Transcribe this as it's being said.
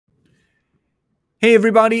Hey,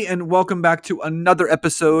 everybody, and welcome back to another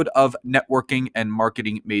episode of Networking and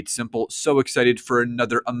Marketing Made Simple. So excited for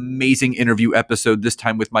another amazing interview episode, this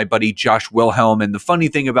time with my buddy Josh Wilhelm. And the funny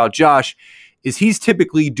thing about Josh is he's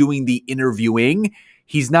typically doing the interviewing.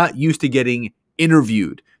 He's not used to getting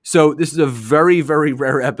interviewed. So this is a very, very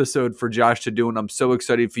rare episode for Josh to do, and I'm so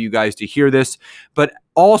excited for you guys to hear this. But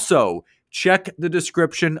also, check the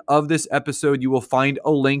description of this episode. You will find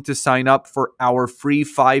a link to sign up for our free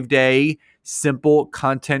 5-day simple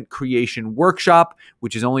content creation workshop,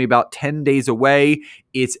 which is only about 10 days away.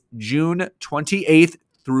 It's June 28th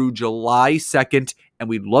through July 2nd, and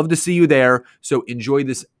we'd love to see you there. So enjoy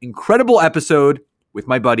this incredible episode with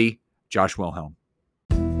my buddy, Josh Wilhelm.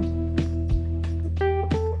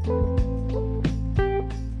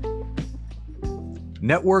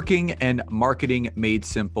 Networking and Marketing Made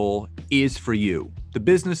Simple is for you, the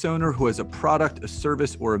business owner who has a product, a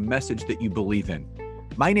service, or a message that you believe in.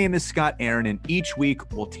 My name is Scott Aaron, and each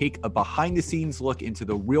week we'll take a behind-the-scenes look into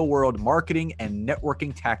the real-world marketing and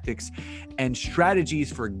networking tactics and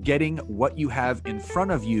strategies for getting what you have in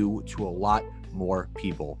front of you to a lot more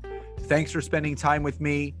people. Thanks for spending time with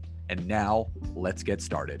me, and now let's get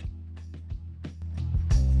started.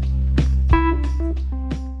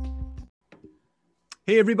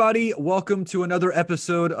 Hey, everybody. Welcome to another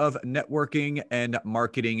episode of Networking and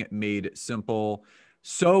Marketing Made Simple.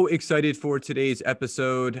 So excited for today's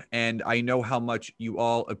episode, and I know how much you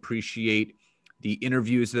all appreciate the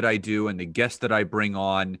interviews that I do and the guests that I bring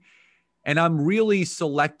on. And I'm really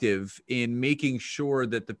selective in making sure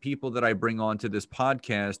that the people that I bring on to this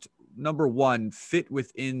podcast, number one, fit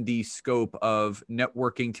within the scope of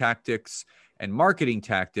networking tactics and marketing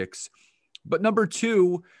tactics. But number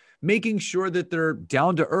two, making sure that they're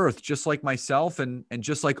down to earth, just like myself and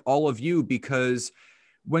just like all of you, because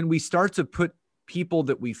when we start to put people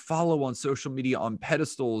that we follow on social media on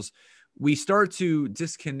pedestals, we start to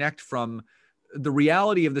disconnect from the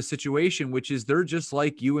reality of the situation, which is they're just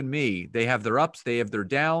like you and me. They have their ups, they have their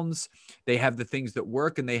downs, they have the things that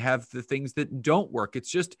work and they have the things that don't work.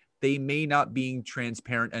 It's just they may not be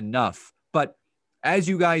transparent enough. But as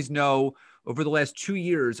you guys know, over the last 2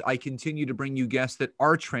 years, I continue to bring you guests that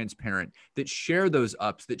are transparent, that share those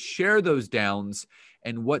ups, that share those downs,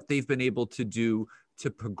 and what they've been able to do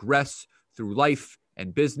to progress through life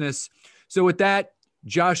and business. So with that,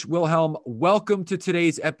 Josh Wilhelm, welcome to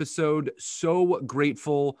today's episode. So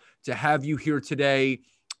grateful to have you here today.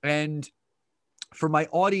 And for my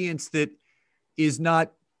audience that is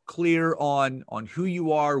not clear on who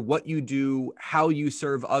you are, what you do, how you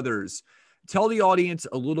serve others, tell the audience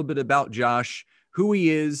a little bit about Josh, who he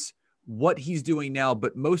is, what he's doing now,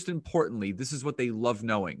 but most importantly, this is what they love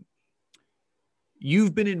knowing.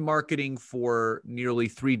 You've been in marketing for nearly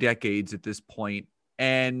 3 decades at this point,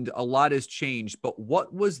 and a lot has changed. But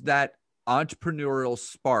what was that entrepreneurial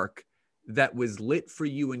spark that was lit for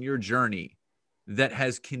you in your journey that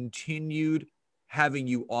has continued having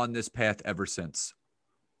you on this path ever since?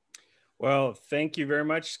 Well, thank you very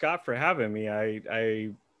much, Scott, for having me.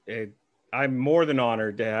 I'm more than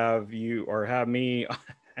honored to have you or have me.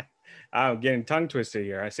 I'm getting tongue twisted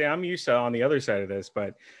here. I say I'm used to on the other side of this,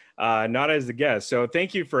 but not as the guest. So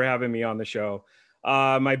thank you for having me on the show.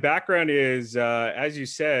 My background is, as you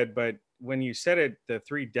said, but when you said it, the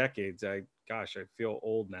 3 decades, I feel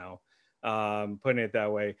old now, putting it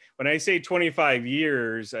that way. When I say 25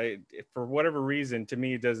 years, for whatever reason, to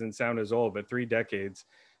me, it doesn't sound as old, but 3 decades,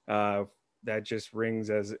 that just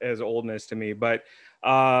rings as oldness to me. But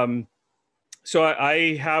so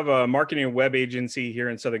I have a marketing and web agency here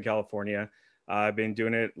in Southern California. I've been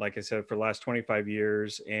doing it, like I said, for the last 25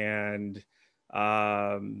 years. And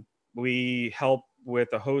we help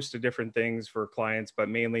with a host of different things for clients, but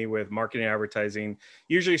mainly with marketing and advertising.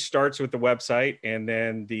 Usually starts with the website, and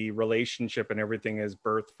then the relationship and everything is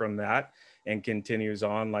birthed from that and continues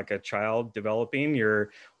on like a child developing.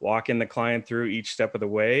 You're walking the client through each step of the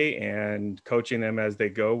way and coaching them as they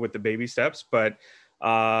go with the baby steps. But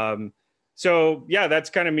so yeah, that's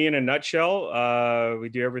kind of me in a nutshell. We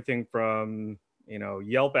do everything from,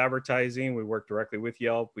 Yelp advertising. We work directly with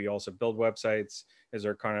Yelp. We also build websites as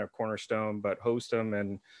our kind of cornerstone, but host them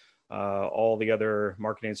and all the other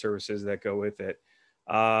marketing services that go with it.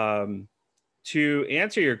 To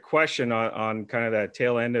answer your question on kind of that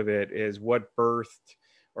tail end of it is what birthed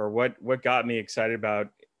or what got me excited about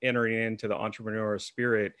entering into the entrepreneurial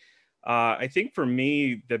spirit. I think for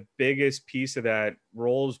me, the biggest piece of that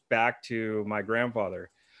rolls back to my grandfather.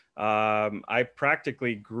 I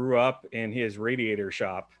practically grew up in his radiator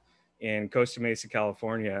shop in Costa Mesa,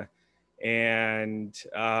 California. And,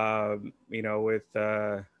 with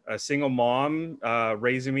a single mom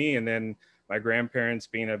raising me, and then my grandparents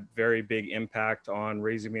being a very big impact on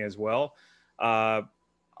raising me as well. Uh,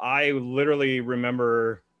 I literally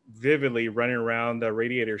remember vividly running around the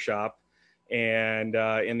radiator shop and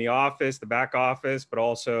in the office, the back office, but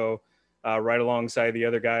also right alongside the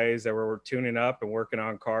other guys that were tuning up and working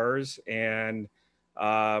on cars. And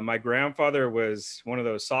my grandfather was one of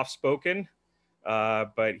those soft spoken,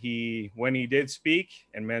 but when he did speak,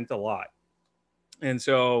 and meant a lot. And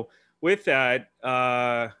so with that,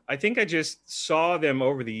 I think I just saw them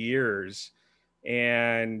over the years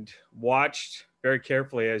and watched very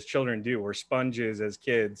carefully, as children do. We're sponges as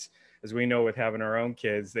kids, as we know with having our own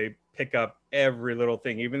kids. They pick up every little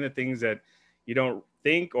thing, even the things that you don't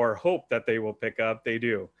think or hope that they will pick up, they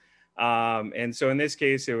do. And so in this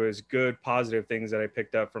case, it was good, positive things that I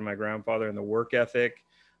picked up from my grandfather, and the work ethic,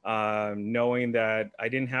 knowing that I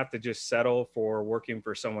didn't have to just settle for working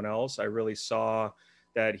for someone else. I really saw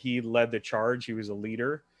that he led the charge. He was a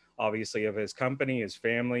leader, obviously, of his company, his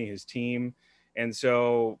family, his team. And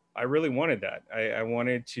so I really wanted that. I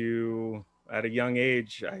wanted to, at a young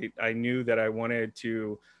age, I knew that I wanted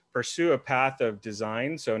to pursue a path of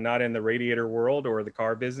design. So not in the radiator world or the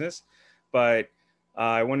car business, but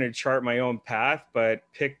I wanted to chart my own path, but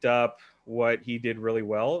picked up what he did really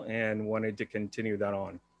well and wanted to continue that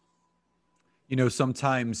on.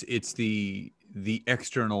 Sometimes it's the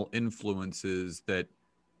external influences that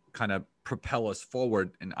kind of propel us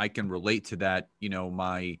forward, and I can relate to that.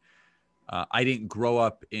 My I didn't grow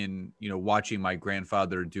up in watching my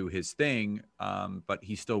grandfather do his thing, but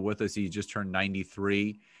he's still with us. He just turned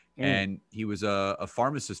 93, and he was a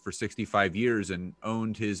pharmacist for 65 years and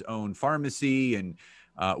owned his own pharmacy and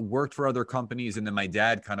worked for other companies. And then my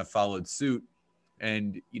dad kind of followed suit.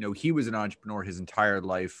 And, he was an entrepreneur his entire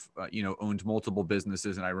life, owned multiple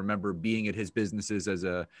businesses. And I remember being at his businesses as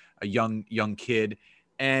a young kid.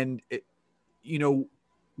 And,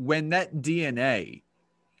 when that DNA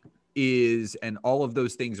is, and all of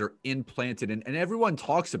those things are implanted, and everyone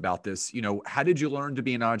talks about this, how did you learn to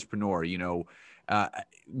be an entrepreneur?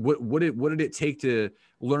 What did it take to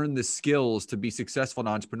learn the skills to be successful in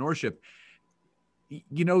entrepreneurship?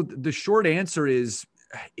 The short answer is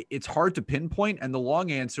it's hard to pinpoint. And the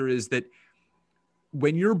long answer is that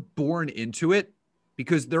when you're born into it,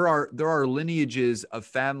 because there are lineages of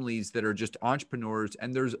families that are just entrepreneurs,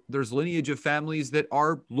 and there's lineage of families that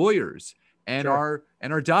are lawyers and are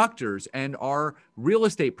doctors and are real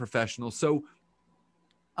estate professionals. So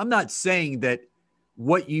I'm not saying that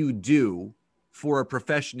what you do for a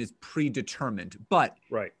profession is predetermined, but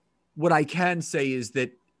what I can say is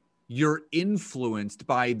that you're influenced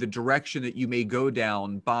by the direction that you may go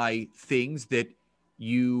down by things that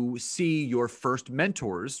you see your first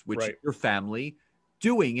mentors, which is your family,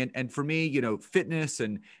 doing. And for me, fitness,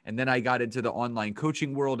 and then I got into the online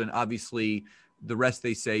coaching world, and obviously the rest,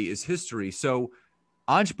 they say, is history. So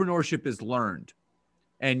entrepreneurship is learned,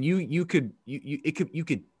 and you could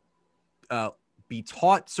be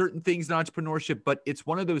taught certain things in entrepreneurship, but it's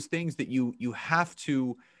one of those things that you have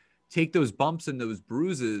to take those bumps and those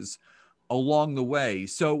bruises along the way.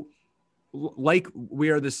 So like we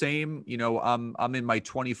are the same, I'm in my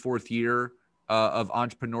 24th year of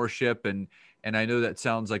entrepreneurship, and I know that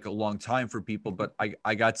sounds like a long time for people, but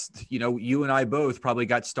I got, you and I both probably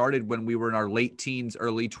got started when we were in our late teens,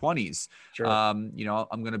 early 20s. I'm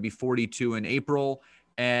going to be 42 in April.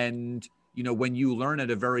 And, when you learn at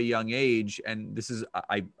a very young age, and this is,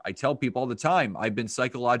 I tell people all the time, I've been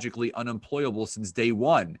psychologically unemployable since day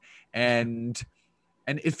one. And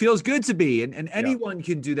it feels good to be, and anyone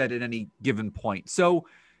can do that at any given point. So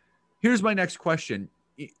here's my next question.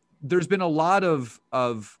 There's been a lot of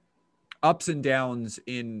ups and downs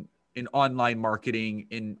in online marketing,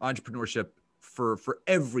 in entrepreneurship for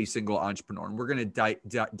every single entrepreneur. And we're going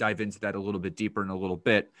to dive into that a little bit deeper in a little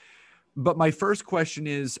bit. But my first question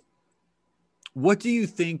is, what do you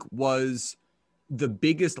think was the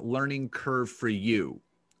biggest learning curve for you,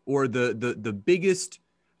 or the biggest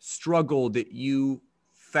struggle that you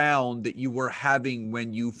found that you were having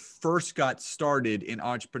when you first got started in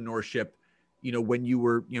entrepreneurship, when you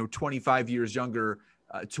were, 25 years younger,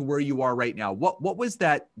 to where you are right now? What was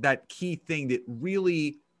that key thing that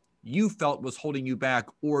really you felt was holding you back,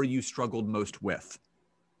 or you struggled most with?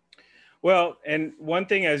 Well, and one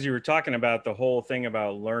thing, as you were talking about the whole thing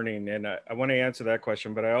about learning, and I want to answer that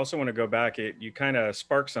question, but I also want to go back. You kind of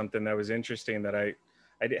sparked something that was interesting that I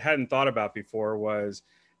hadn't thought about before, was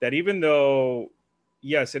that even though,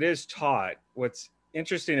 yes, it is taught, what's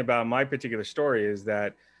interesting about my particular story is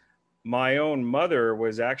that my own mother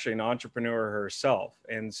was actually an entrepreneur herself.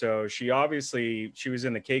 And so she was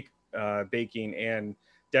in the cake baking and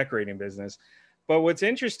decorating business. But what's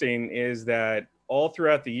interesting is that all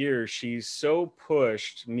throughout the years, she's so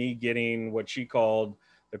pushed me getting what she called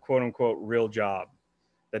the quote unquote real job,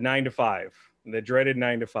 the 9 to 5, the dreaded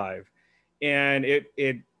 9 to 5. And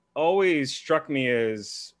it always struck me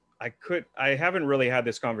as I haven't really had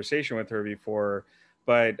this conversation with her before,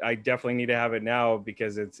 but I definitely need to have it now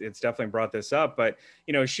because it's definitely brought this up. But,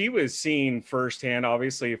 she was seen firsthand,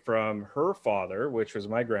 obviously, from her father, which was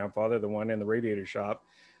my grandfather, the one in the radiator shop.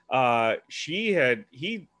 He had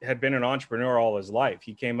been an entrepreneur all his life.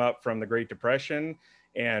 He came up from the Great Depression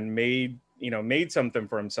and made something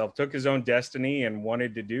for himself, took his own destiny and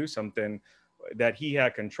wanted to do something that he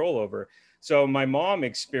had control over. So my mom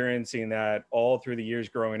experiencing that all through the years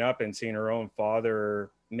growing up and seeing her own father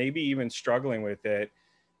maybe even struggling with it,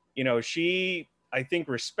 she, I think,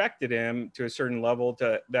 respected him to a certain level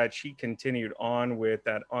that she continued on with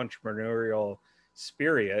that entrepreneurial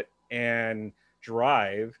spirit and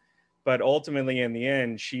drive. But ultimately, in the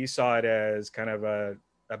end, she saw it as kind of a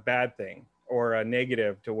bad thing or a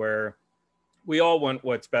negative, to where we all want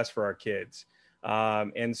what's best for our kids.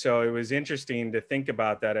 And so it was interesting to think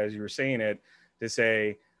about that as you were saying it, to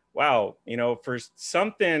say, wow, for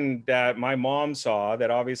something that my mom saw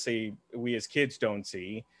that obviously we as kids don't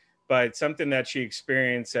see, but something that she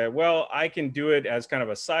experienced, that, well, I can do it as kind of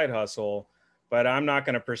a side hustle, but I'm not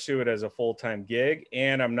going to pursue it as a full-time gig.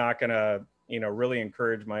 And I'm not going to, really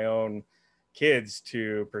encourage my own kids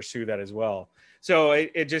to pursue that as well. So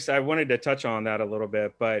I wanted to touch on that a little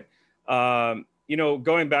bit, but,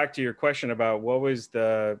 going back to your question about what was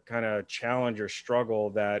the kind of challenge or struggle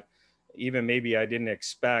that even maybe I didn't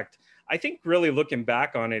expect, I think really looking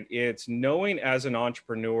back on it, it's knowing as an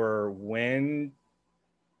entrepreneur when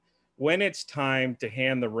it's time to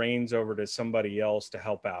hand the reins over to somebody else to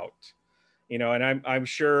help out. And I'm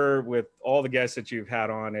sure with all the guests that you've had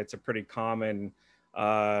on, it's a pretty common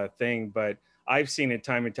thing, but I've seen it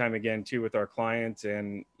time and time again too with our clients,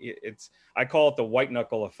 and I call it the white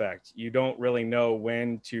knuckle effect. You don't really know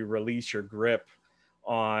when to release your grip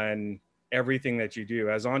on everything that you do.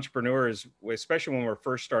 As entrepreneurs, especially when we're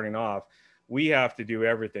first starting off, we have to do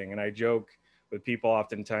everything. And I joke with people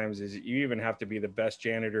oftentimes is you even have to be the best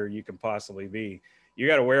janitor you can possibly be. You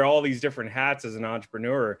got to wear all these different hats as an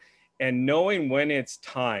entrepreneur, and knowing when it's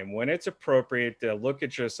time, when it's appropriate to look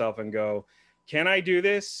at yourself and go, can I do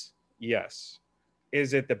this? Yes.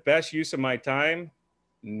 Is it the best use of my time?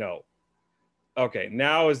 No. Okay,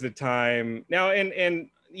 now is the time. Now, and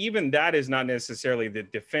even that is not necessarily the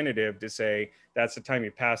definitive to say that's the time you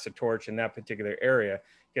pass the torch in that particular area,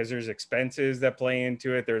 because there's expenses that play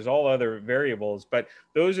into it. There's all other variables, but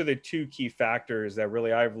those are the two key factors that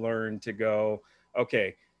really I've learned to go,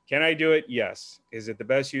 okay, can I do it? Yes. Is it the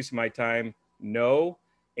best use of my time? No.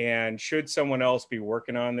 And should someone else be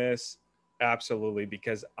working on this? Absolutely,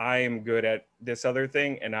 because I am good at this other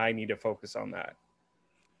thing and I need to focus on that.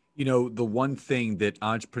 The one thing that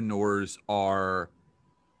entrepreneurs are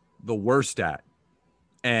the worst at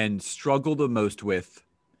and struggle the most with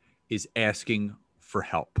is asking for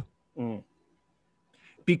help. Mm.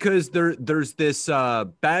 Because there's this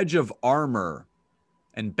badge of armor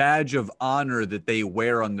and badge of honor that they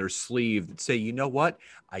wear on their sleeve that say, you know what?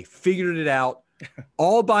 I figured it out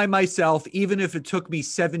all by myself, even if it took me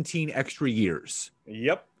 17 extra years.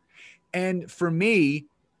 Yep. And for me,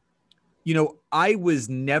 I was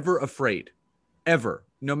never afraid, ever,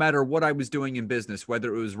 no matter what I was doing in business,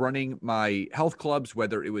 whether it was running my health clubs,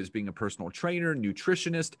 whether it was being a personal trainer,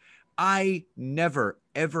 nutritionist. I never,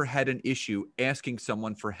 ever had an issue asking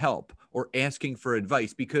someone for help or asking for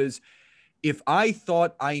advice, because if I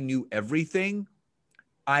thought I knew everything,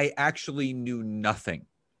 I actually knew nothing.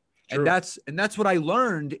 True. And that's what I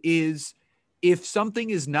learned is, if something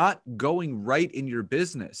is not going right in your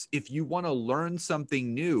business, if you want to learn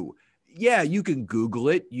something new, yeah, you can Google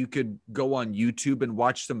it. You could go on YouTube and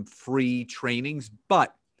watch some free trainings.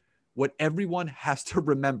 But what everyone has to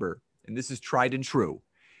remember, and this is tried and true,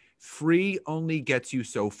 free only gets you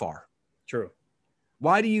so far. True.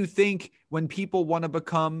 Why do you think when people want to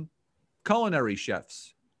become culinary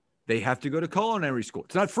chefs, they have to go to culinary school?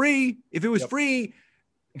 It's not free. If it was free,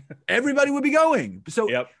 everybody would be going.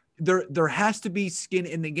 So there has to be skin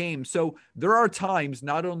in the game. So there are times,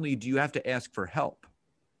 not only do you have to ask for help,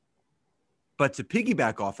 but to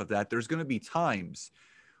piggyback off of that, there's going to be times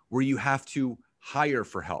where you have to hire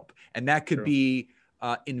for help. And that could be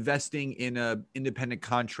investing in an independent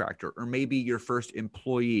contractor, or maybe your first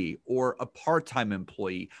employee or a part-time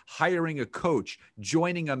employee, hiring a coach,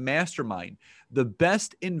 joining a mastermind. The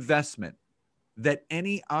best investment that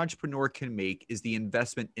any entrepreneur can make is the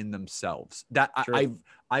investment in themselves. That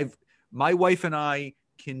my wife and I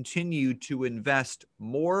continue to invest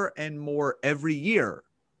more and more every year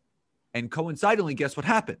And coincidentally, guess what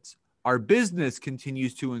happens? Our business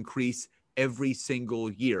continues to increase every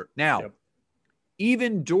single year. Now, Yep.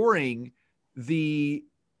 even during the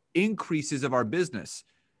increases of our business,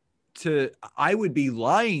 I would be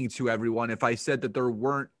lying to everyone if I said that there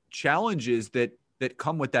weren't challenges that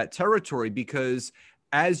come with that territory, because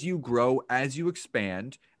as you grow, as you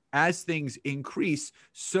expand, as things increase,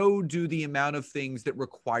 so do the amount of things that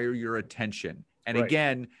require your attention. And Right.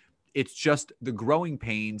 again, it's just the growing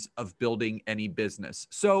pains of building any business.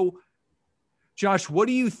 So, Josh, what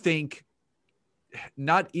do you think?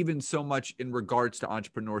 Not even so much in regards to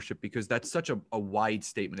entrepreneurship, because that's such a wide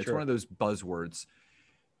statement. It's Sure. one of those buzzwords.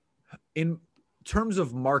 In terms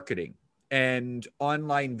of marketing and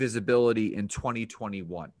online visibility in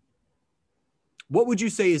 2021, what would you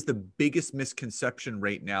say is the biggest misconception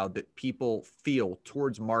right now that people feel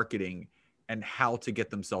towards marketing and how to get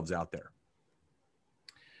themselves out there?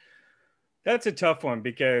 That's a tough one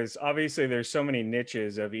because obviously there's so many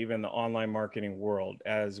niches of even the online marketing world,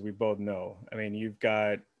 as we both know. I mean, you've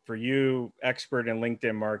got, for you, expert in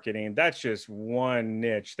LinkedIn marketing, that's just one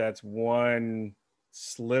niche. That's one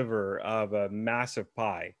sliver of a massive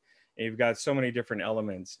pie. And you've got so many different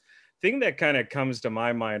elements. Thing that kind of comes to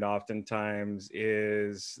my mind oftentimes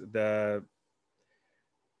is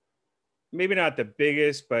maybe not the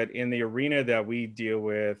biggest, but in the arena that we deal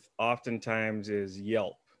with oftentimes is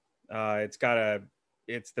Yelp. It's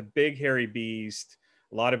the big hairy beast.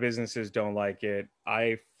 A lot of businesses don't like it.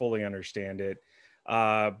 I fully understand it.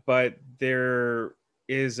 But there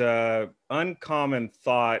is a uncommon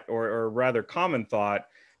thought, or rather common thought,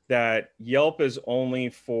 that Yelp is only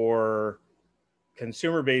for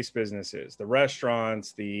consumer-based businesses, the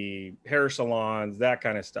restaurants, the hair salons, that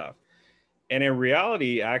kind of stuff. And in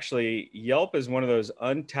reality, actually, Yelp is one of those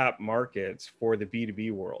untapped markets for the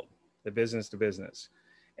B2B world, the business to business.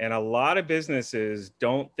 And a lot of businesses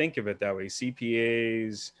don't think of it that way.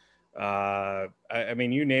 CPAs, I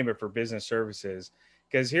mean, you name it, for business services.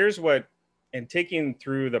 Because here's what, and taking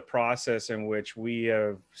through the process in which we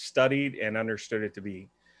have studied and understood it to be,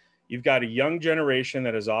 you've got a young generation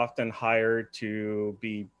that is often hired to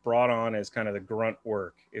be brought on as kind of the grunt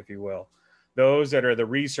work, if you will. Those that are the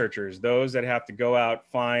researchers, those that have to go out,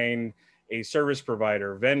 find a service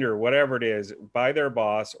provider, vendor, whatever it is, by their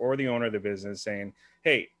boss or the owner of the business, saying,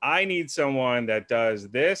 hey, I need someone that does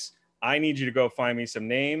this. I need you to go find me some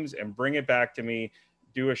names and bring it back to me,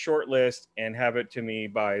 do a short list and have it to me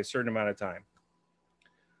by a certain amount of time.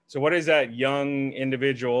 So what is that young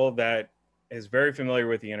individual that is very familiar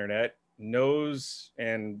with the internet, knows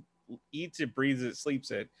and eats it, breathes it,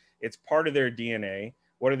 sleeps it? It's part of their DNA.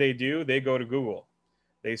 What do? They go to Google,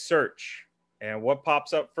 they search, and what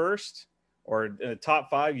pops up first, or in the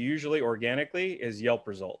top 5, usually organically, is Yelp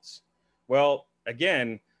results. Well,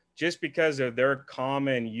 again, just because of their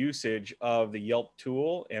common usage of the Yelp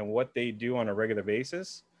tool and what they do on a regular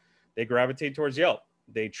basis, they gravitate towards Yelp.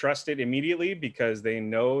 They trust it immediately because they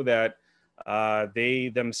know that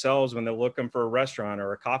they themselves, when they're looking for a restaurant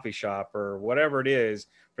or a coffee shop or whatever it is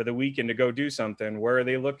for the weekend to go do something, where are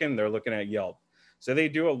they looking? They're looking at Yelp. So they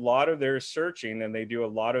do a lot of their searching and they do a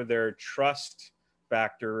lot of their trust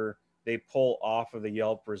factor they pull off of the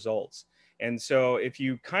Yelp results. And so if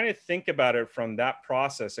you kind of think about it from that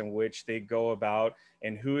process in which they go about,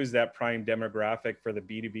 and who is that prime demographic for the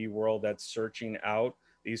B2B world that's searching out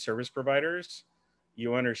these service providers,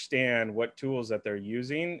 you understand what tools that they're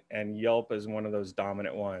using. And Yelp is one of those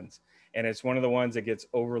dominant ones. And it's one of the ones that gets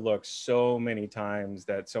overlooked so many times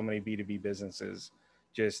that so many B2B businesses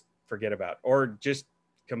just forget about, or just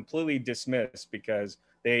completely dismiss because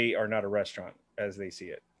they are not a restaurant as they see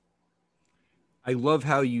it. I love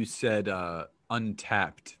how you said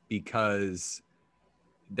untapped, because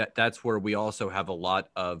that's where we also have a lot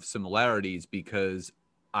of similarities, because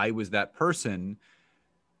I was that person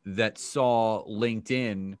that saw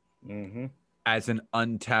LinkedIn as an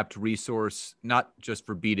untapped resource, not just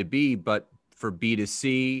for B2B, but for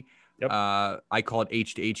B2C. Yep. I call it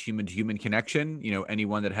H to H, human to human connection. You know,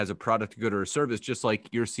 anyone that has a product, good, or a service, just like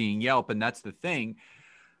you're seeing Yelp. And that's the thing.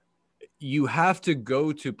 You have to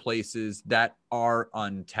go to places that are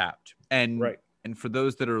untapped. And, right. And for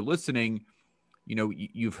those that are listening, you know,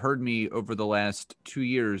 you've heard me over the last 2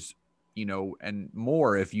 years, you know, and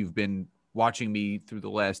more, if you've been watching me through the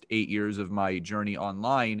last 8 years of my journey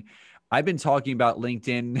online. I've been talking about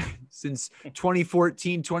LinkedIn since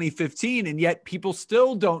 2014, 2015, and yet people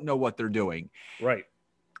still don't know what they're doing. Right.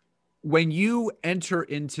 When you enter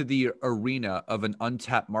into the arena of an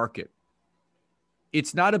untapped market,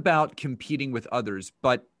 it's not about competing with others,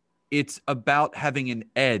 but it's about having an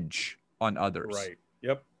edge on others. Right.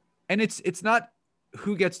 Yep. And it's not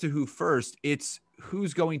who gets to who first. It's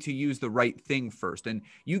who's going to use the right thing first. And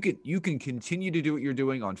you can continue to do what you're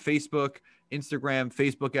doing on Facebook, Instagram,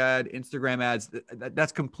 Facebook ad, Instagram ads.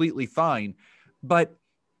 That's completely fine. But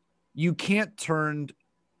you can't turn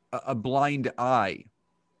a blind eye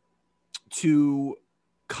to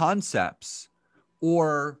concepts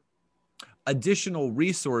or additional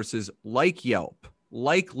resources like Yelp,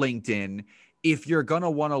 like LinkedIn, if you're going to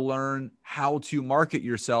want to learn how to market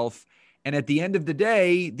yourself. And at the end of the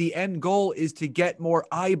day, the end goal is to get more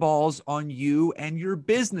eyeballs on you and your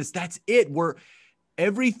business. That's it.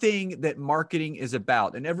 Everything that marketing is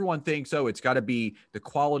about, and everyone thinks, oh, it's got to be the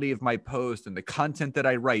quality of my post and the content that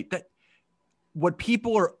I write. That what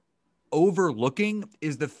people are overlooking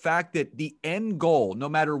is the fact that the end goal, no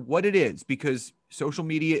matter what it is, because social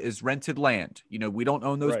media is rented land, we don't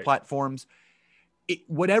own those platforms.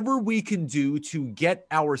 Whatever we can do to get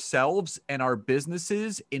ourselves and our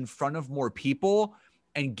businesses in front of more people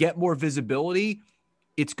and get more visibility,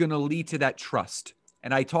 it's going to lead to that trust.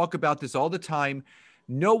 And I talk about this all the time.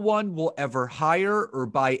 No one will ever hire or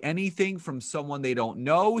buy anything from someone they don't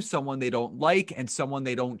know, someone they don't like, and someone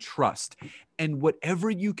they don't trust. And whatever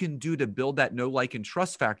you can do to build that know, like, and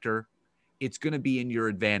trust factor, it's going to be in your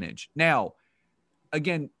advantage. Now,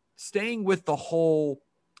 again, staying with the whole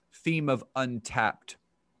theme of untapped,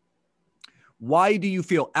 why do you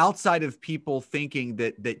feel, outside of people thinking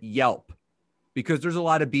that Yelp, because there's a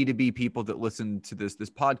lot of B2B people that listen to this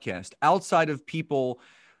podcast, outside of people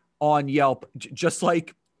on Yelp, just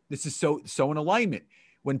like this is so in alignment.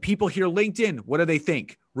 When people hear LinkedIn, what do they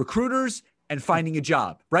think? Recruiters and finding a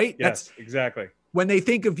job, right? Yes, exactly. When they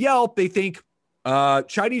think of Yelp, they think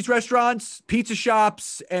Chinese restaurants, pizza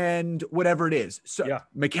shops, and whatever it is. So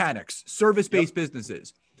mechanics, service-based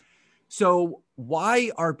businesses. So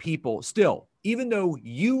why are people still, even though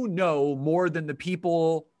you know more than the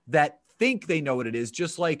people that think they know what it is,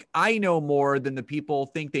 just like I know more than the people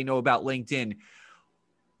think they know about LinkedIn,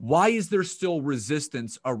 why is there still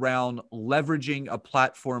resistance around leveraging a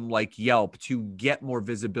platform like Yelp to get more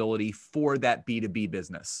visibility for that B2B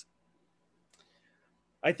business?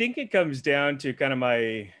 I think it comes down to kind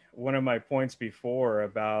of one of my points before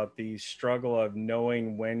about the struggle of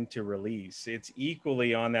knowing when to release. It's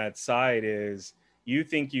equally on that side is you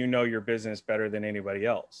think you know your business better than anybody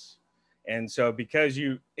else. And so because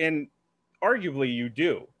and arguably you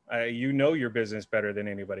do, you know your business better than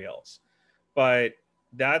anybody else. But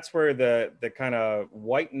that's where the kind of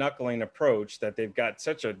white knuckling approach that they've got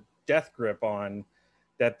such a death grip on,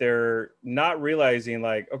 that they're not realizing,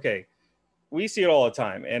 like, okay, we see it all the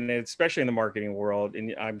time, and especially in the marketing world,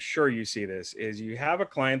 and I'm sure you see this, is you have a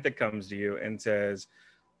client that comes to you and says,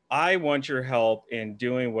 I want your help in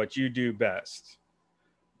doing what you do best,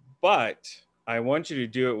 but I want you to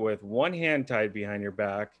do it with one hand tied behind your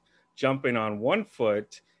back, jumping on one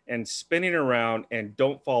foot and spinning around, and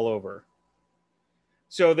don't fall over.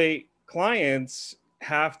 So clients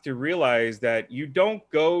have to realize that you don't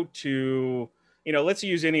go to, let's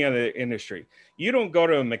use any other industry. You don't go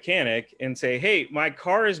to a mechanic and say, hey, my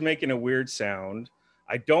car is making a weird sound.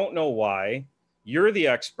 I don't know why. You're the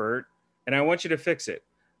expert, and I want you to fix it.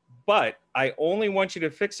 But I only want you to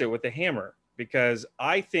fix it with a hammer because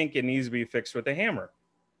I think it needs to be fixed with a hammer.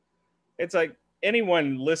 It's like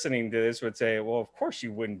anyone listening to this would say, well, of course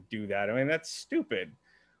you wouldn't do that. I mean, that's stupid.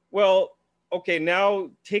 Well, okay, now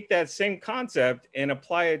take that same concept and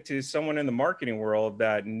apply it to someone in the marketing world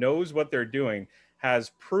that knows what they're doing,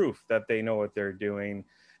 has proof that they know what they're doing.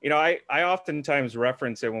 I oftentimes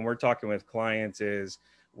reference it when we're talking with clients is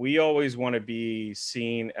we always want to be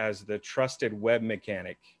seen as the trusted web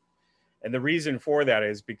mechanic. And the reason for that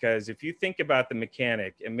is because if you think about the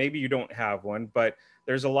mechanic, and maybe you don't have one, but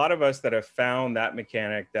there's a lot of us that have found that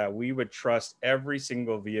mechanic that we would trust every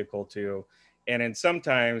single vehicle to. And then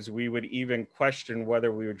sometimes we would even question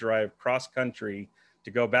whether we would drive cross country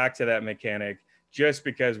to go back to that mechanic just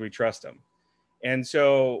because we trust them. And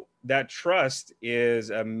so that trust is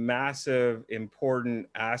a massive, important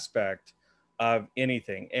aspect of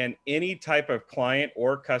anything and any type of client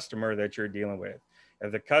or customer that you're dealing with.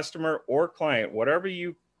 If the customer or client, whatever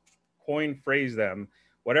you phrase them,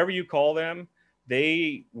 whatever you call them,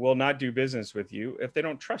 they will not do business with you if they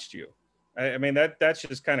don't trust you. I mean, that's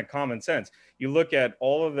just kind of common sense. You look at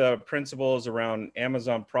all of the principles around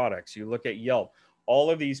Amazon products, you look at Yelp, all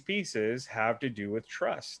of these pieces have to do with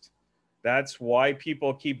trust. That's why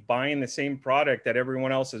people keep buying the same product that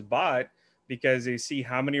everyone else has bought, because they see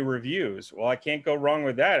how many reviews. Well, I can't go wrong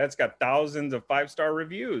with that. That's got thousands of 5-star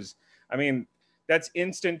reviews. I mean, that's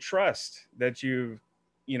instant trust that you've,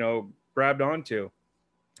 grabbed onto.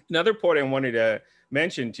 Another point I wanted to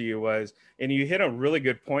mention to you was, and you hit a really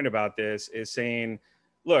good point about this, is saying,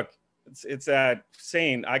 look, It's that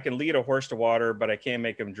saying, I can lead a horse to water, but I can't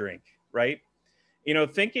make him drink, right?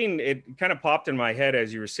 Thinking, it kind of popped in my head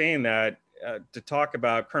as you were saying that, to talk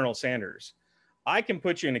about Colonel Sanders. I can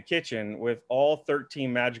put you in a kitchen with all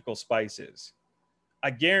 13 magical spices. I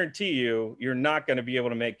guarantee you're not going to be able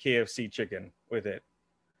to make KFC chicken with it.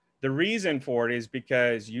 The reason for it is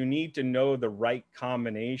because you need to know the right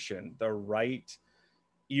combination,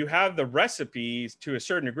 you have the recipes to a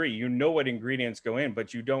certain degree. You know what ingredients go in,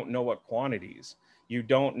 but you don't know what quantities. You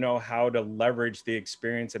don't know how to leverage the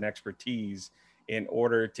experience and expertise in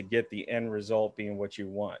order to get the end result being what you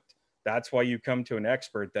want. That's why you come to an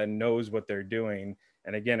expert that knows what they're doing.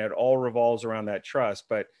 And again, it all revolves around that trust.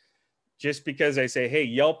 But just because I say, hey,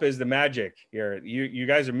 Yelp is the magic here, you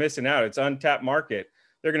guys are missing out. It's untapped market.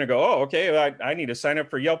 They're going to go, oh, okay, I need to sign up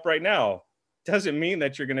for Yelp right now. Doesn't mean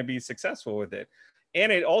that you're going to be successful with it.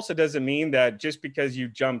 And it also doesn't mean that just because you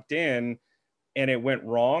jumped in and it went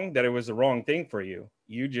wrong, that it was the wrong thing for you.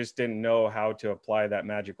 You just didn't know how to apply that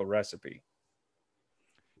magical recipe.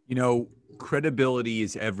 Credibility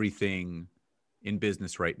is everything in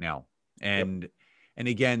business right now. And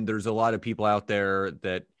again, there's a lot of people out there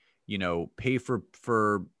that, pay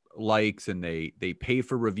for likes, and they pay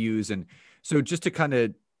for reviews. And so just to kind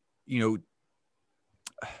of,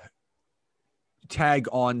 tag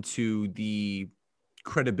on to the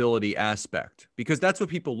credibility aspect, because that's what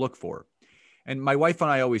people look for. And my wife and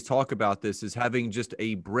I always talk about this, is having just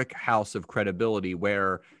a brick house of credibility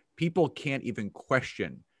where people can't even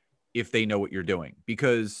question if they know what you're doing,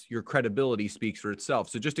 because your credibility speaks for itself.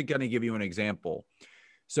 So just to kind of give you an example.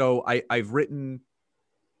 So I've written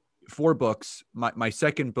 4 books. My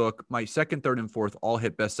second book, my second, third, and fourth all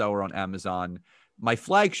hit bestseller on Amazon. My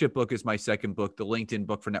flagship book is my second book. The LinkedIn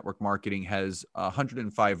book for network marketing has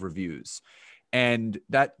 105 reviews. And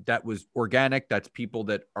that was organic. That's people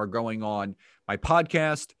that are going on my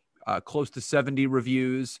podcast, close to 70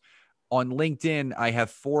 reviews. On LinkedIn, I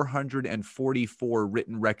have 444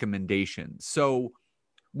 written recommendations. So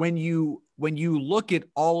when you look at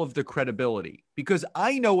all of the credibility, because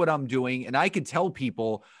I know what I'm doing and I can tell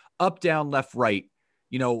people up, down, left, right,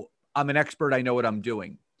 I'm an expert. I know what I'm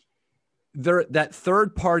doing. That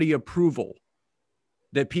third party approval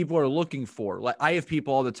that people are looking for. Like, I have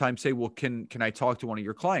people all the time say, well, can I talk to one of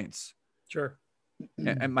your clients? Sure.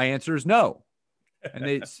 And my answer is no.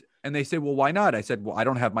 And they say, well, why not? I said, well, I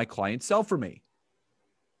don't have my clients sell for me.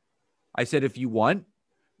 I said, if you want,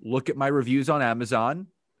 look at my reviews on Amazon,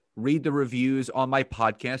 read the reviews on my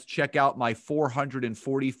podcast, check out my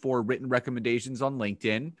 444 written recommendations on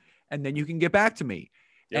LinkedIn, and then you can get back to me.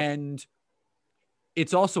 Yep. And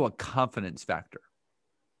it's also a confidence factor.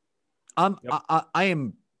 I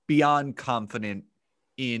am beyond confident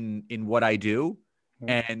in what I do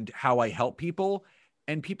and how I help people.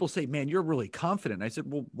 And people say, man, you're really confident. I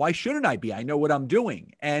said, well, why shouldn't I be? I know what I'm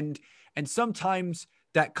doing. And sometimes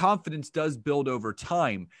that confidence does build over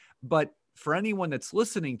time. But for anyone that's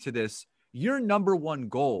listening to this, your number one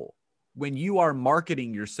goal when you are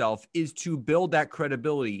marketing yourself is to build that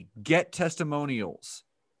credibility, get testimonials,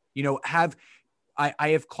 I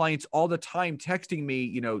have clients all the time texting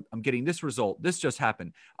me, I'm getting this result. This just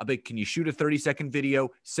happened. I'll be, can you shoot a 30-second video?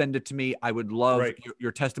 Send it to me. I would love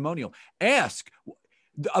your testimonial. Ask.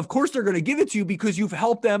 Of course, they're going to give it to you because you've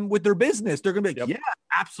helped them with their business. They're going to be like, yeah,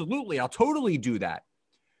 absolutely. I'll totally do that.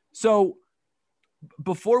 So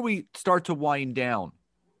before we start to wind down,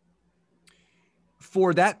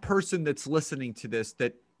 for that person that's listening to this,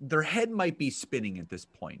 that their head might be spinning at this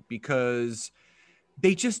point because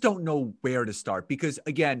they just don't know where to start. Because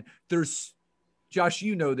again, Josh,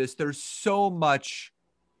 there's so much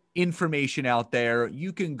information out there.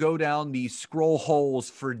 You can go down these scroll holes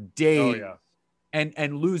for days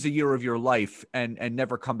and lose a year of your life and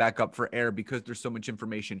never come back up for air because there's so much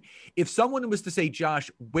information. If someone was to say,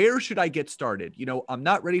 Josh, where should I get started? I'm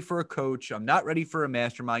not ready for a coach. I'm not ready for a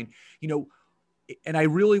mastermind, and I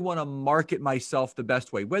really want to market myself the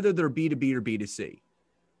best way, whether they're B2B or B2C.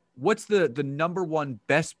 What's the number one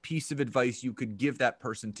best piece of advice you could give that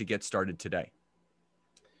person to get started today?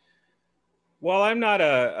 Well, I'm not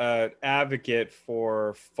a advocate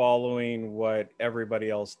for following what everybody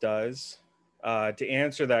else does. To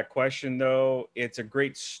answer that question, though, it's a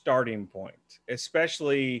great starting point,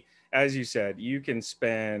 especially, as you said, you can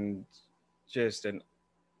spend just an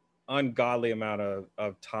ungodly amount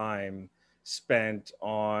of time spent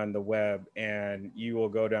on the web, and you will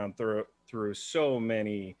go down through so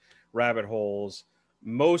many rabbit holes,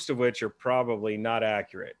 most of which are probably not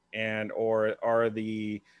accurate or are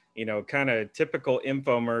the kind of typical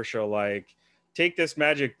infomercial, like, take this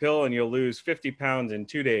magic pill and you'll lose 50 pounds in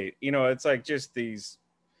 2 days. It's like just these,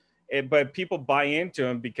 But people buy into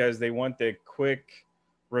them because they want the quick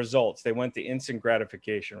results. They want the instant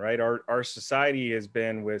gratification, right? Our society has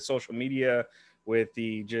been, with social media, with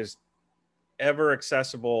the just ever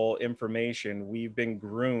accessible information, we've been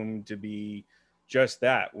groomed to be just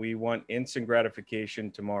that. We want instant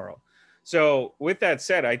gratification tomorrow. So with that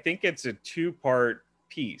said, I think it's a two-part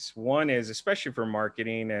piece. One is, especially for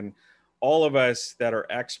marketing, and all of us that are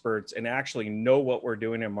experts and actually know what we're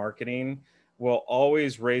doing in marketing will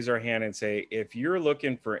always raise our hand and say, if you're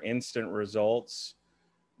looking for instant results,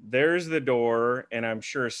 there's the door. And I'm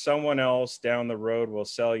sure someone else down the road will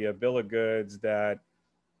sell you a bill of goods that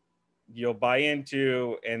you'll buy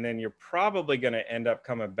into, and then you're probably going to end up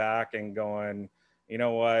coming back and going, you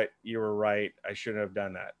know what, you were right, I shouldn't have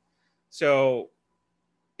done that. So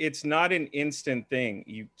it's not an instant thing.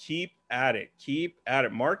 You keep at it.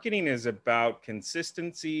 Marketing is about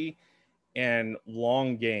consistency and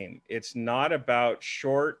long game. It's not about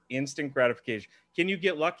short instant gratification. Can you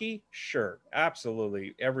get lucky? Sure,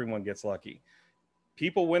 absolutely, everyone gets lucky.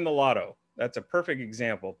 People win the lotto. That's a perfect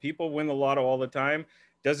example. People win the lotto all the time.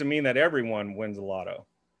 Doesn't mean that everyone wins the lotto.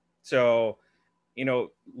 So,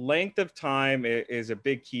 length of time is a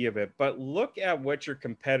big key of it. But look at what your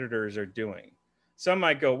competitors are doing. Some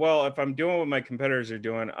might go, well, if I'm doing what my competitors are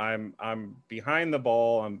doing, I'm behind the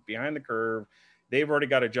ball, I'm behind the curve. They've already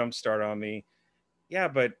got a jump start on me. Yeah,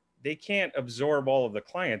 but they can't absorb all of the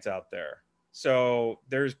clients out there. So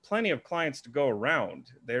there's plenty of clients to go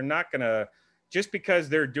around. They're not going to, just because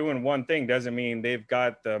they're doing one thing doesn't mean they've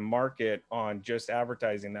got the market on just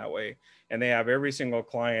advertising that way. And they have every single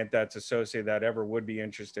client that's associated that ever would be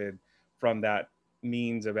interested from that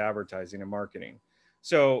means of advertising and marketing.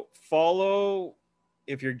 So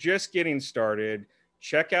if you're just getting started,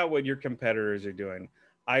 check out what your competitors are doing.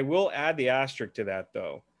 I will add the asterisk to that,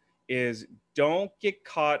 though, is don't get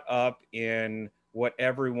caught up in what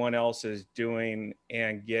everyone else is doing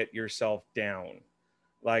and get yourself down.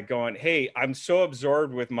 Like going, hey, I'm so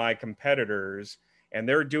absorbed with my competitors and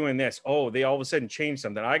they're doing this. Oh, they all of a sudden change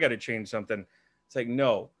something. I got to change something. It's like,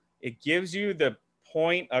 no, it gives you the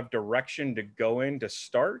point of direction to go in to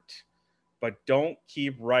start, but don't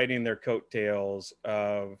keep riding their coattails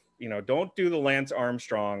of, don't do the Lance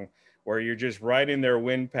Armstrong where you're just riding their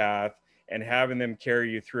wind path and having them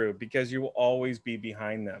carry you through, because you will always be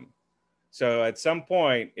behind them. So at some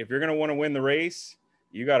point, if you're going to want to win the race,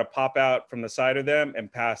 you got to pop out from the side of them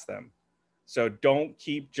and pass them. So don't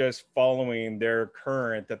keep just following their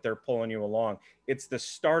current that they're pulling you along. It's the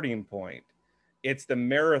starting point. It's the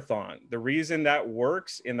marathon. The reason that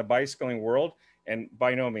works in the bicycling world, and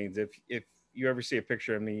by no means, if you ever see a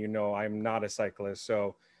picture of me, I'm not a cyclist.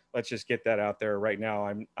 So let's just get that out there right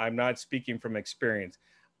now. I'm not speaking from experience.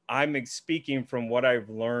 I'm speaking from what I've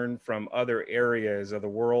learned from other areas of the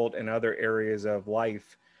world and other areas of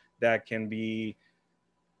life that can be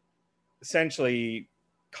essentially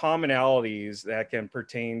commonalities that can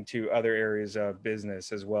pertain to other areas of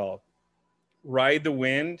business as well. Ride the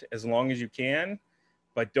wind as long as you can,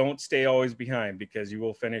 but don't stay always behind, because you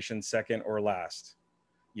will finish in second or last.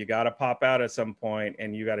 You got to pop out at some point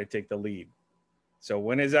and you got to take the lead. So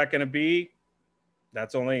when is that going to be?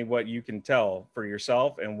 That's only what you can tell for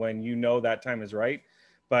yourself, and when that time is right.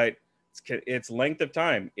 But it's length of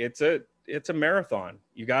time. It's a marathon.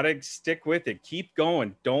 You got to stick with it. Keep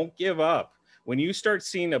going. Don't give up. When you start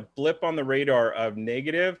seeing a blip on the radar of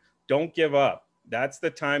negative, don't give up. That's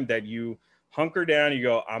the time that you hunker down. You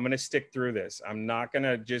go, I'm going to stick through this. I'm not going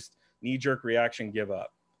to just knee-jerk reaction give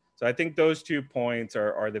up. So I think those 2 points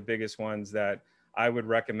are the biggest ones that I would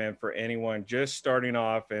recommend for anyone just starting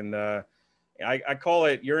off. And I call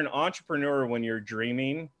it, you're an entrepreneur when you're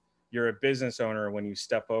dreaming. You're a business owner when you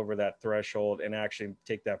step over that threshold and actually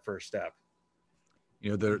take that first step.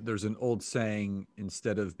 There's an old saying,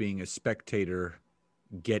 instead of being a spectator,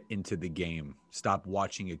 get into the game. Stop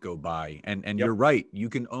watching it go by. And Yep. You're right. You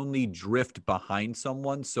can only drift behind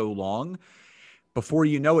someone so long. Before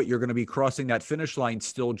you know it, you're going to be crossing that finish line,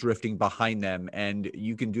 still drifting behind them. And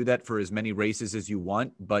you can do that for as many races as you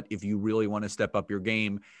want. But if you really want to step up your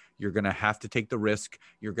game, you're going to have to take the risk.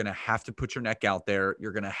 You're going to have to put your neck out there.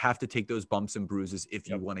 You're going to have to take those bumps and bruises if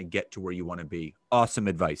you want to get to where you want to be. Awesome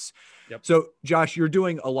advice. Yep. So, Josh, you're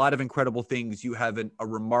doing a lot of incredible things. You have a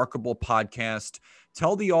remarkable podcast.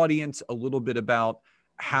 Tell the audience a little bit about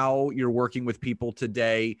how you're working with people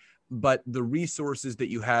today, but the resources that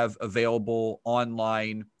you have available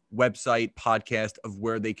online, website, podcast, of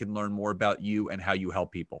where they can learn more about you and how you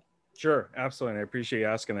help people. Sure, absolutely. I appreciate you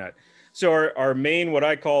asking that. So our main, what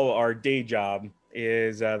I call our day job,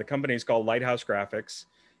 is the company is called Lighthouse Graphics.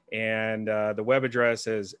 And the web address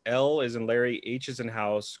is L as in Larry, H as in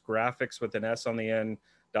house, graphics with an S on the end,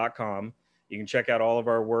 networking.com. You can check out all of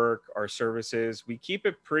our work, our services. We keep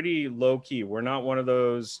it pretty low key. We're not one of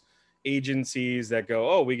those agencies that go,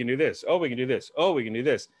 oh, we can do this. Oh, we can do this. Oh, we can do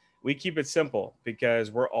this. We keep it simple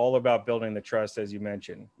because we're all about building the trust, as you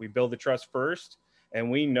mentioned. We build the trust first,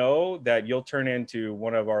 and we know that you'll turn into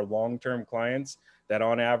one of our long-term clients that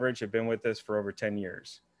on average have been with us for over 10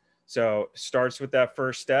 years. So starts with that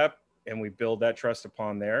first step, and we build that trust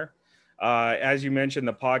upon there. As you mentioned,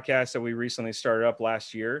 the podcast that we recently started up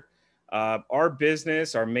last year, our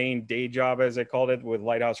business, our main day job, as I called it with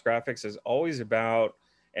Lighthouse Graphics, is always about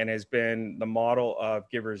and has been the model of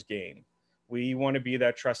giver's gain. We want to be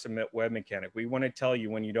that trusted web mechanic. We want to tell you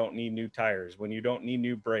when you don't need new tires, when you don't need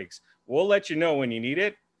new brakes. We'll let you know when you need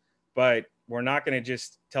it, but we're not going to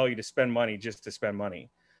just tell you to spend money just to spend money.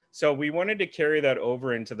 So we wanted to carry that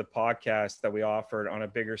over into the podcast that we offered on a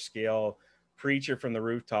bigger scale, preach it from the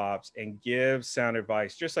rooftops and give sound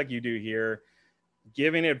advice, just like you do here,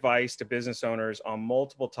 giving advice to business owners on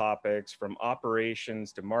multiple topics from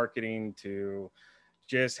operations to marketing to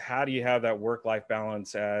just how do you have that work-life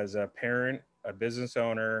balance as a parent, a business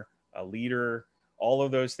owner, a leader, all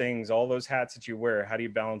of those things, all those hats that you wear, how do you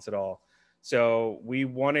balance it all? So we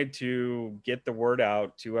wanted to get the word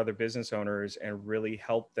out to other business owners and really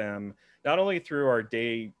help them, not only through our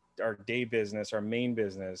day business, our main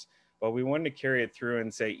business, but we wanted to carry it through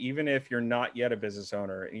and say, even if you're not yet a business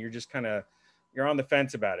owner and you're just kind of, you're on the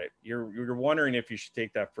fence about it, you're wondering if you should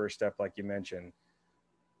take that first step, like you mentioned,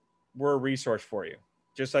 we're a resource for you.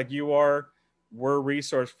 Just like you are, we're a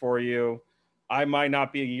resource for you. I might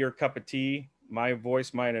not be your cup of tea. My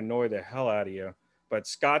voice might annoy the hell out of you, but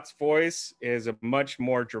Scott's voice is a much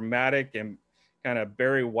more dramatic and kind of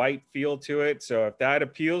Barry White feel to it. So if that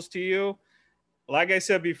appeals to you, like I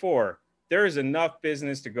said before, there is enough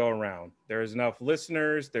business to go around. There's enough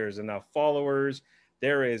listeners. There's enough followers.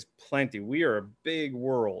 There is plenty. We are a big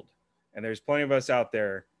world, and there's plenty of us out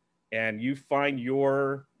there. And you find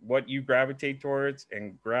what you gravitate towards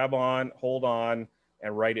and grab on, hold on,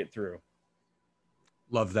 and write it through.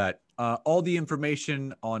 Love that. All the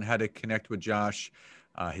information on how to connect with Josh,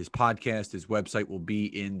 his podcast, his website will be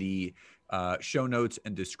in the show notes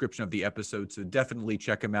and description of the episode. So definitely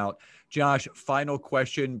check him out. Josh, final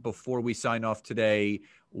question before we sign off today.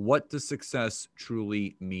 What does success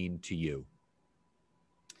truly mean to you?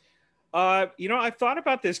 I've thought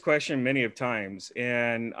about this question many of times,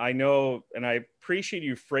 and I know, and I appreciate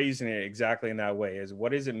you phrasing it exactly in that way, is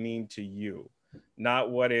what does it mean to you?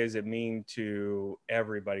 Not what does it mean to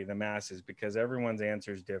everybody, the masses, because everyone's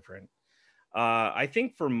answer is different. I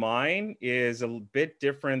think for mine is a bit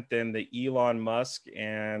different than the Elon Musk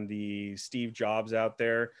and the Steve Jobs out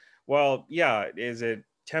there. Well, yeah, is it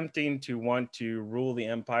tempting to want to rule the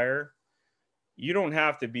empire? You don't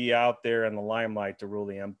have to be out there in the limelight to rule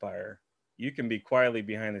the empire. You can be quietly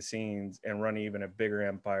behind the scenes and run even a bigger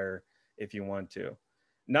empire if you want to.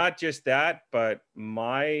 Not just that, but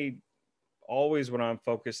always what I'm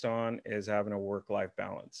focused on is having a work-life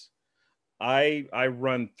balance. I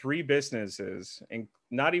run 3 businesses, and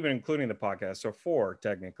not even including the podcast, so 4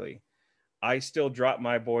 technically. I still drop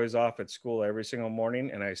my boys off at school every single morning,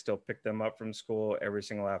 and I still pick them up from school every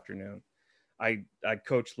single afternoon. I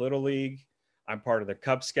coach Little League. I'm part of the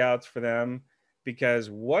Cub Scouts for them, because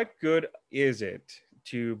what good is it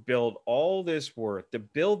to build all this worth, to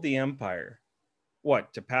build the empire?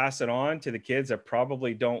 What, to pass it on to the kids that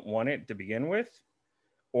probably don't want it to begin with?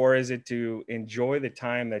 Or is it to enjoy the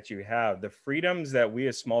time that you have, the freedoms that we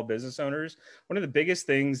as small business owners, one of the biggest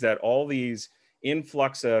things that all these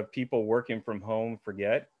influx of people working from home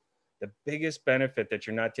forget, the biggest benefit that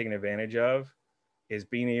you're not taking advantage of is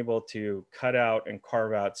being able to cut out and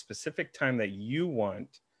carve out specific time that you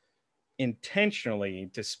want intentionally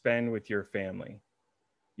to spend with your family.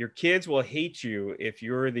 Your kids will hate you if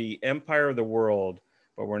you're the empire of the world,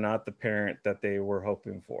 but we're not the parent that they were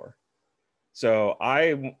hoping for. So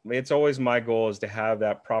it's always my goal is to have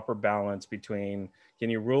that proper balance between, can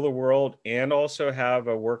you rule the world and also have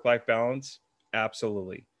a work-life balance?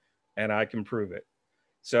 Absolutely. And I can prove it.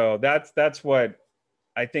 So that's what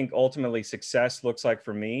I think ultimately success looks like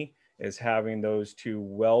for me, is having those 2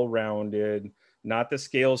 well-rounded, not the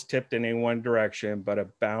scales tipped in any one direction, but a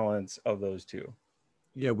balance of those 2.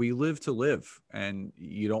 Yeah, we live to live, and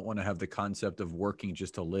you don't want to have the concept of working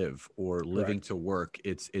just to live or living Correct. to work.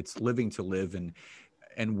 It's living to live,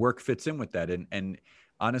 and work fits in with that. And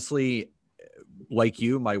honestly, like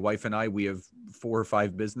you, my wife and I, we have 4 or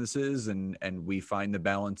 5 businesses, and we find the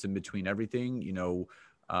balance in between everything.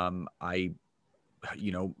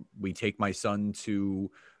 We take my son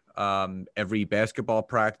to every basketball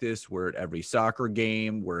practice, we're at every soccer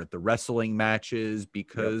game, we're at the wrestling matches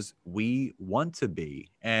because we want to be.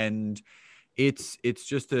 And it's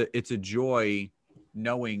a joy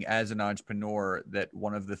knowing as an entrepreneur that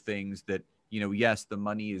one of the things that, yes, the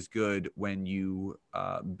money is good when you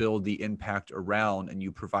build the impact around and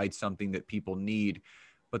you provide something that people need,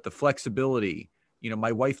 but the flexibility.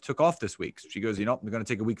 My wife took off this week. She goes, I'm going to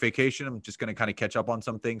take a week vacation. I'm just going to kind of catch up on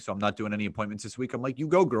some things. So I'm not doing any appointments this week. I'm like, you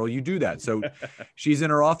go, girl, you do that. So she's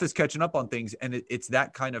in her office catching up on things. And it's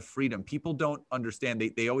that kind of freedom. People don't understand.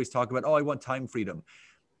 They always talk about, I want time freedom.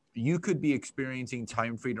 You could be experiencing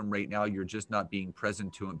time freedom right now. You're just not being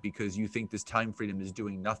present to it because you think this time freedom is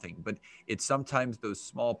doing nothing. But it's sometimes those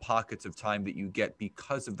small pockets of time that you get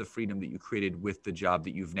because of the freedom that you created with the job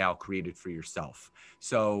that you've now created for yourself.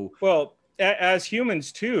 So, well, as humans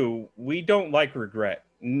too, we don't like regret.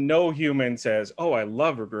 No human says, I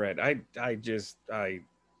love regret. I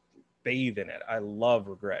bathe in it. I love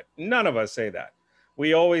regret. None of us say that.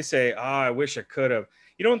 We always say, I wish I could have.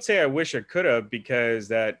 You don't say I wish I could have because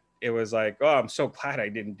that it was like, I'm so glad I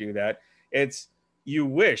didn't do that. It's you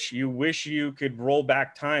wish you could roll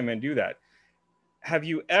back time and do that. Have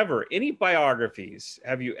you ever, any biographies,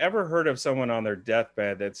 have you ever heard of someone on their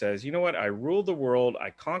deathbed that says, you know what, I ruled the world,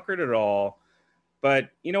 I conquered it all,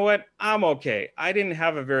 but you know what, I'm okay. I didn't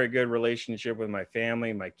have a very good relationship with my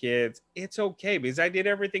family, my kids. It's okay because I did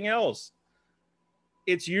everything else.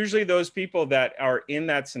 It's usually those people that are in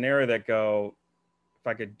that scenario that go, if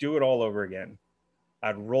I could do it all over again,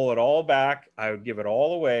 I'd roll it all back. I would give it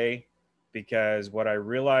all away because what I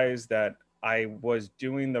realized that I was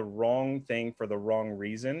doing the wrong thing for the wrong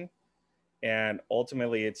reason. And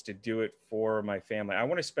ultimately it's to do it for my family. I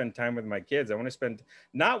want to spend time with my kids. I want to spend,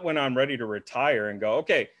 not when I'm ready to retire and go,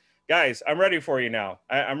 okay, guys, I'm ready for you now.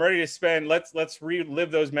 I'm ready to spend, let's relive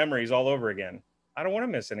those memories all over again. I don't want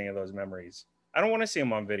to miss any of those memories. I don't want to see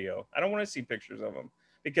them on video. I don't want to see pictures of them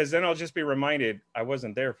because then I'll just be reminded I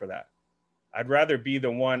wasn't there for that. I'd rather be the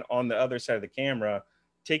one on the other side of the camera,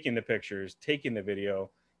 taking the pictures, taking the video,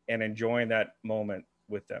 and enjoying that moment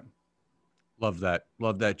with them. Love that.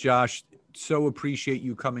 Love that. Josh, so appreciate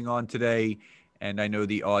you coming on today. And I know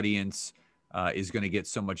the audience is going to get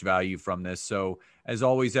so much value from this. So as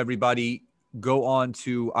always, everybody, go on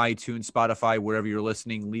to iTunes, Spotify, wherever you're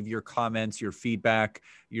listening, leave your comments, your feedback,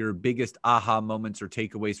 your biggest aha moments or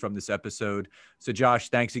takeaways from this episode. So Josh,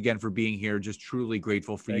 thanks again for being here. Just truly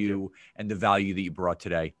grateful for you and the value that you brought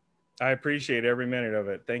today. I appreciate every minute of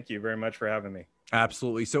it. Thank you very much for having me.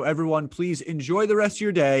 Absolutely. So everyone, please enjoy the rest of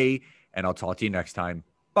your day, and I'll talk to you next time.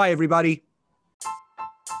 Bye, everybody.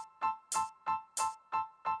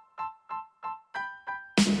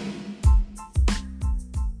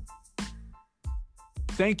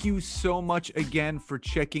 Thank you so much again for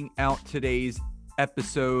checking out today's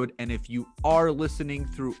episode. And if you are listening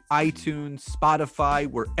through iTunes, Spotify,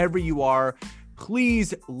 wherever you are,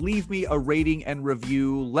 please leave me a rating and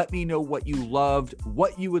review. Let me know what you loved,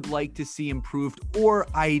 what you would like to see improved, or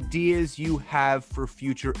ideas you have for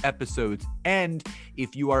future episodes. And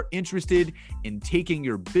if you are interested in taking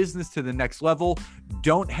your business to the next level,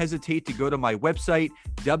 don't hesitate to go to my website,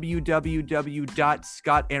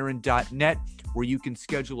 www.scottaaron.net, where you can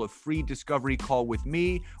schedule a free discovery call with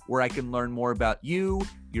me, where I can learn more about you,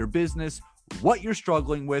 your business, what you're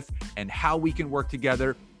struggling with, and how we can work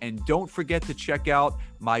together. And don't forget to check out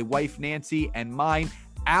my wife, Nancy, and mine,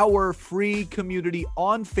 our free community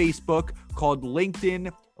on Facebook called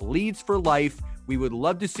LinkedIn Leads for Life. We would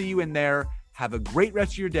love to see you in there. Have a great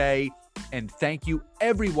rest of your day. And thank you,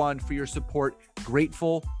 everyone, for your support.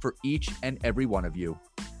 Grateful for each and every one of you.